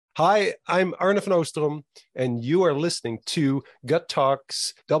Hi, I'm Arne van Oostrom, and you are listening to Gut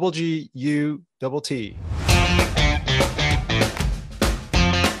Talks Double G U Double T.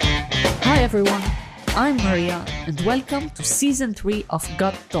 Hi everyone, I'm Maria, and welcome to Season 3 of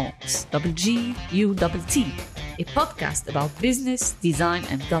Gut Talks WGUTT, a podcast about business, design,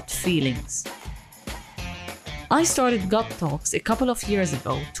 and gut feelings. I started Gut Talks a couple of years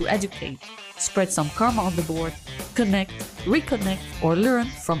ago to educate, spread some karma on the board, connect, reconnect, or learn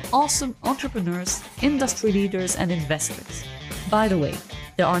from awesome entrepreneurs, industry leaders, and investors. By the way,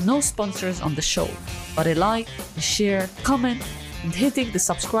 there are no sponsors on the show, but a like, a share, comment, and hitting the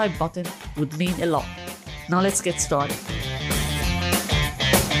subscribe button would mean a lot. Now let's get started.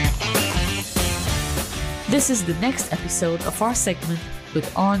 This is the next episode of our segment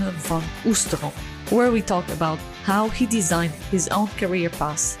with Arne van Oostrom, where we talk about how he designed his own career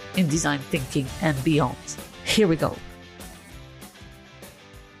path in design thinking and beyond. Here we go.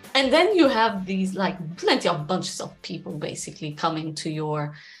 And then you have these plenty of bunches of people basically coming to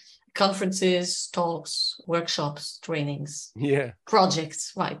your conferences, talks, workshops, trainings,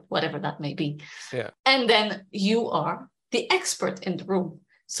 projects, right? Whatever that may be. Yeah. And then you are the expert in the room.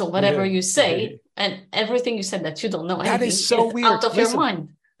 So whatever you say and everything you said that you don't know anything, that is so weird. Out of your mind.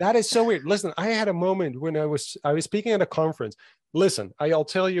 That is so weird. Listen, I had a moment when I was speaking at a conference. Listen, I'll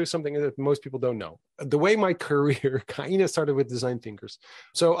tell you something that most people don't know. The way my career kind of started with design thinkers.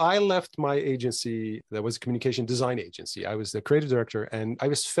 So I left my agency, that was a communication design agency. I was the creative director, and I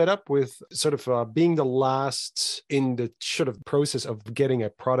was fed up with sort of being the last in the sort of process of getting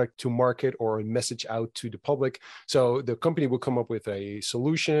a product to market or a message out to the public. So the company would come up with a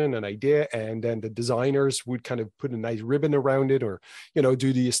solution, an idea, and then the designers would kind of put a nice ribbon around it, or,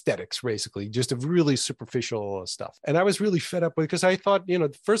 do the aesthetics, basically, just a really superficial stuff. And I was really fed up because I thought,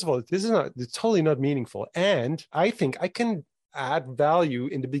 first of all, it's totally not meaningful. And I think I can add value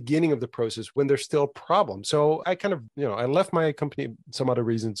in the beginning of the process when there's still problems. So I kind of, I left my company, some other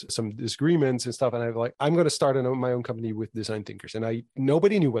reasons, some disagreements and stuff. And I'm going to start my own company with design thinkers. And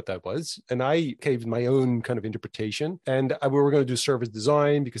nobody knew what that was. And I gave my own kind of interpretation. And we were going to do service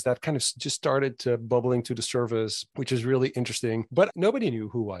design because that kind of just started bubbling to the surface, which is really interesting. But nobody knew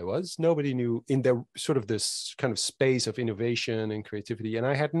who I was. Nobody knew in the sort of this kind of space of innovation and creativity. And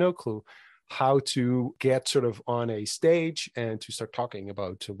I had no clue how to get sort of on a stage and to start talking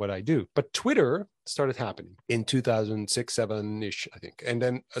about what I do. But Twitter started happening in 2006, 7-ish, I think. And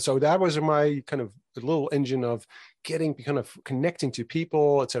then, so that was my kind of little engine of connecting to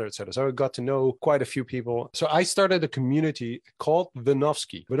people, et cetera, et cetera. So I got to know quite a few people. So I started a community called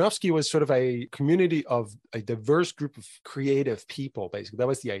Vinofsky. Vinofsky was sort of a community of a diverse group of creative people, basically. That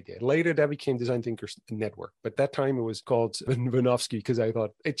was the idea. Later, that became Design Thinkers Network. But that time it was called Vinofsky because I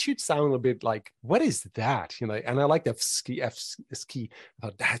thought it should sound a bit like, what is that? And I like the ski. I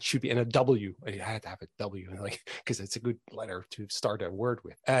thought that should be, and a W. I had to have a W, because it's a good letter to start a word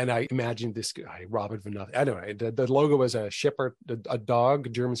with. And I imagined this guy, Robert Vinofsky. I don't know. The logo was a shepherd, a dog, a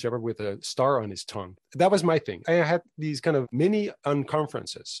German shepherd with a star on his tongue. That was my thing. I had these kind of mini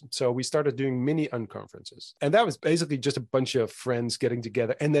unconferences. So we started doing mini unconferences. And that was basically just a bunch of friends getting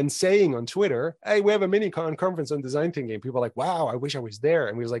together and then saying on Twitter, hey, we have a mini conference on design thinking. People are like, wow, I wish I was there.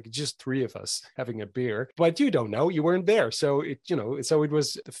 And we was like, just three of us having a beer. But you don't know, you weren't there. So it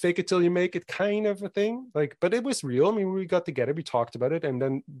was fake it till you make it kind of a thing. But it was real. I mean, we got together, we talked about it, and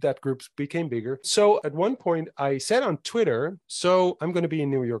then that group became bigger. So at one point I said on Twitter, so I'm going to be in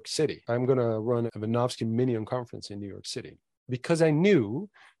New York City. I'm going to run a Vinofsky Mini Conference in New York City, because I knew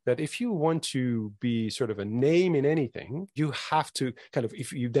that if you want to be sort of a name in anything, you have to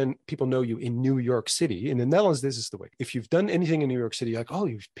if you then people know you in New York City. In the Netherlands, this is the way. If you've done anything in New York City, like, oh,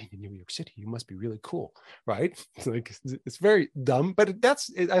 you've been in New York City, you must be really cool, right? It's very dumb, but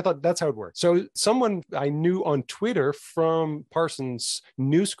I thought that's how it works. So someone I knew on Twitter from Parsons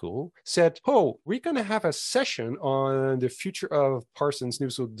New School said, oh, we're going to have a session on the future of Parsons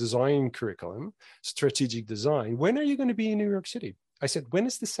New School design curriculum, strategic design. When are you going to be in New York City? I said, when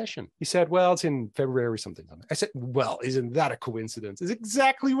is the session? He said, well, it's in February or something. I said, well, isn't that a coincidence? It's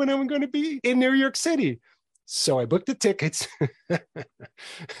exactly when I'm going to be in New York City. So I booked the tickets.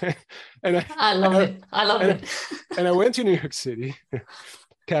 And I love it. And I went to New York City.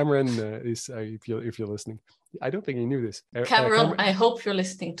 Cameron is, if you're listening, I don't think he knew this. Cameron, I hope you're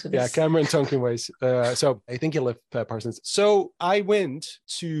listening to this. Yeah, Cameron Tonkinways. So I think he left Parsons. So I went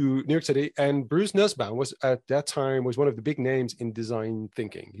to New York City, and Bruce Nussbaum was at that time one of the big names in design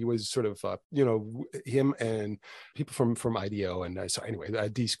thinking. He was sort of, him and people from IDEO and so anyway,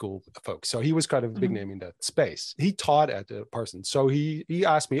 D school folks. So he was kind of a big name in that space. He taught at Parsons. So he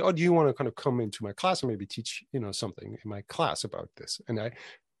asked me, oh, do you want to kind of come into my class and maybe teach, something in my class about this? And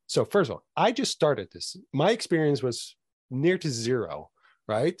So first of all, I just started this. My experience was near to zero,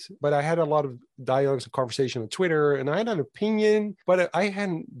 right? But I had a lot of dialogues and conversation on Twitter, and I had an opinion, but I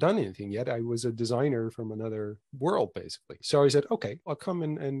hadn't done anything yet. I was a designer from another world, basically. So I said, okay, I'll come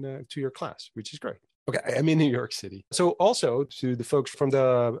and to your class, which is great. Okay, I'm in New York City. So also to the folks from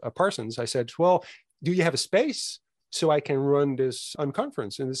the Parsons, I said, well, do you have a space so I can run this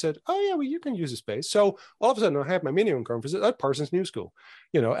conference? And they said, oh yeah, well, you can use a space. So all of a sudden I have my mini conference at Parsons New School,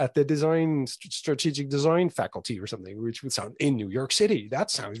 at the strategic design faculty or something, which would sound in New York City. That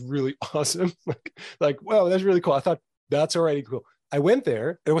sounds really awesome. like, wow, that's really cool. I thought that's already cool. I went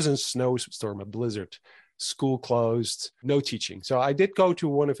there. It was a snowstorm, a blizzard. School closed, no teaching. So I did go to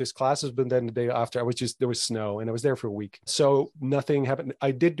one of his classes, but then the day after there was snow and I was there for a week. So nothing happened. I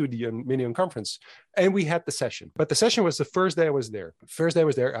did do the mini conference and we had the session, but the session was the first day I was there.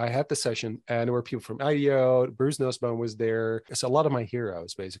 I had the session and there were people from IDEO, Bruce Nussbaum was there. It's a lot of my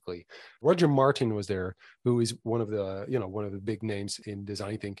heroes, basically. Roger Martin was there, who is one of the big names in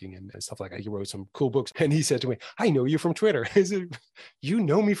design thinking and stuff like that. He wrote some cool books. And he said to me, I know you from Twitter. I said, you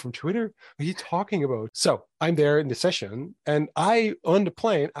know me from Twitter? What are you talking about? So I'm there in the session and on the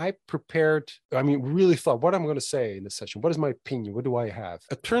plane, I prepared, really thought what I'm going to say in the session. What is my opinion? What do I have?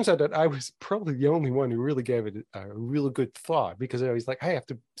 It turns out that I was probably the only one who really gave it a really good thought because I was like, I have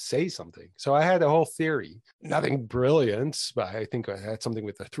to say something. So I had a whole theory, nothing brilliant, but I think I had something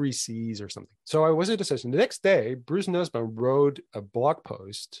with the 3 C's or something. So I was at a session. The next day, Bruce Nussbaum wrote a blog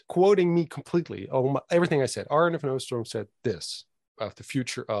post quoting me completely. Everything I said. Arnold Nostrom said this of the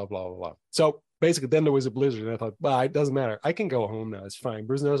future of blah, blah, blah. So basically, then there was a blizzard, and I thought, well, it doesn't matter. I can go home now. It's fine.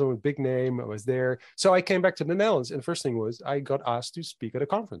 Bruce Nussbaum was a big name. I was there. So I came back to the Netherlands, and the first thing was I got asked to speak at a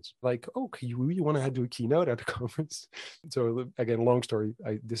conference. Like, oh, you want to do a keynote at a conference? So again, long story.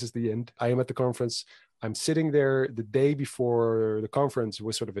 This is the end. I am at the conference. I'm sitting there the day before the conference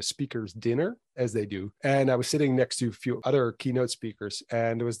was sort of a speaker's dinner, as they do. And I was sitting next to a few other keynote speakers.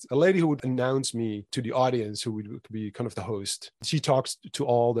 And there was a lady who would announce me to the audience, who would be kind of the host. She talks to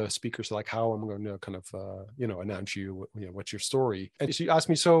all the speakers, like how I'm going to kind of, announce you, what's your story. And she asked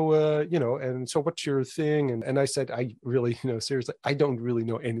me, so what's your thing? And I said, I really, seriously, I don't really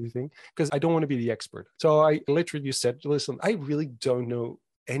know anything because I don't want to be the expert. So I literally said, listen, I really don't know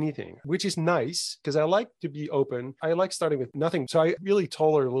anything, which is nice because I like to be open. I like starting with nothing. So I really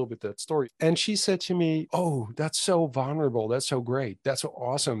told her a little bit that story. And she said to me, oh, that's so vulnerable. That's so great. That's so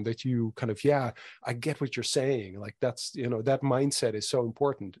awesome that you kind of, I get what you're saying. Like that's, that mindset is so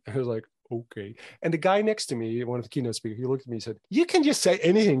important. I was like, okay. And the guy next to me, one of the keynote speakers, he looked at me and said, you can just say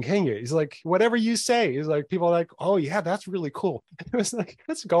anything, can you? He's like, whatever you say. He's like, people are like, oh yeah, that's really cool. I was like,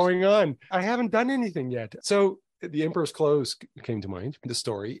 what's going on? I haven't done anything yet. So The Emperor's Clothes came to mind, the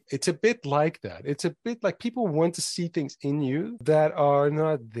story. It's a bit like that. It's a bit like people want to see things in you that are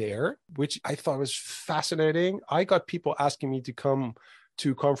not there, which I thought was fascinating. I got people asking me to come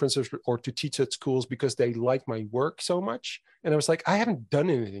to conferences or to teach at schools because they like my work so much. And I was like, I haven't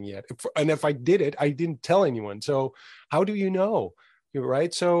done anything yet. And if I did it, I didn't tell anyone. So how do you know?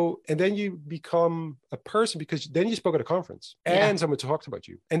 Right. So, and then you become a person because then you spoke at a conference and someone talked about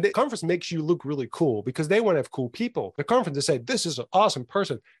you. And the conference makes you look really cool because they want to have cool people. The conference, they say, this is an awesome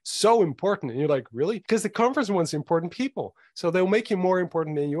person, so important. And you're like, really? Because the conference wants important people. So they'll make you more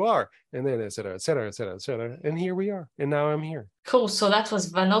important than you are. And then et cetera, et cetera, et cetera, et cetera. And here we are. And now I'm here. Cool. So that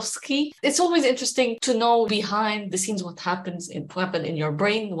was Vanovsky. It's always interesting to know behind the scenes what happened in your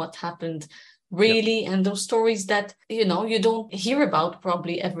brain, what happened really, and those stories that you don't hear about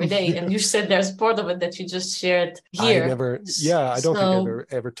probably every day. And you said there's part of it that you just shared here. I don't think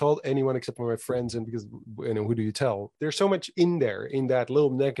I've ever told anyone except for my friends, and because who do you tell? There's so much in there, in that little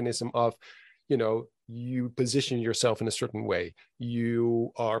mechanism of you position yourself in a certain way.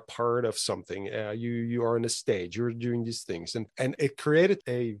 You are part of something. You are on a stage. You're doing these things, and it created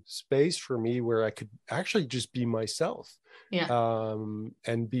a space for me where I could actually just be myself.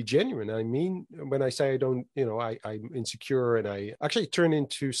 And be genuine. I mean, when I say I don't, I'm insecure, and I actually turn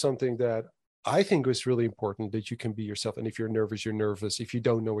into something that I think it's really important, that you can be yourself. And if you're nervous, you're nervous. If you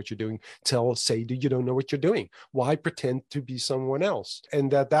don't know what you're doing, say that you don't know what you're doing. Why pretend to be someone else?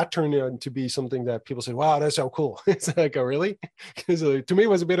 And that turned out to be something that people say, wow, that's so cool. It's like, oh, really? Because to me, it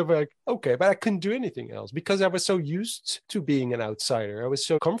was a bit of like, okay, but I couldn't do anything else because I was so used to being an outsider. I was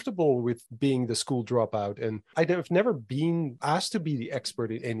so comfortable with being the school dropout. And I've never been asked to be the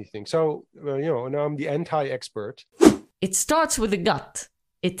expert in anything. So, now I'm the anti-expert. It starts with the gut.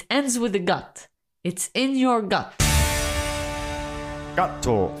 It ends with the gut. It's in your gut. Gut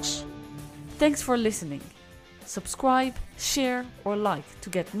Talks. Thanks for listening. Subscribe, share, or like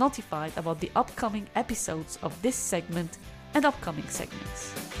to get notified about the upcoming episodes of this segment and upcoming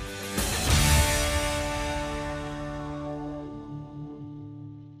segments.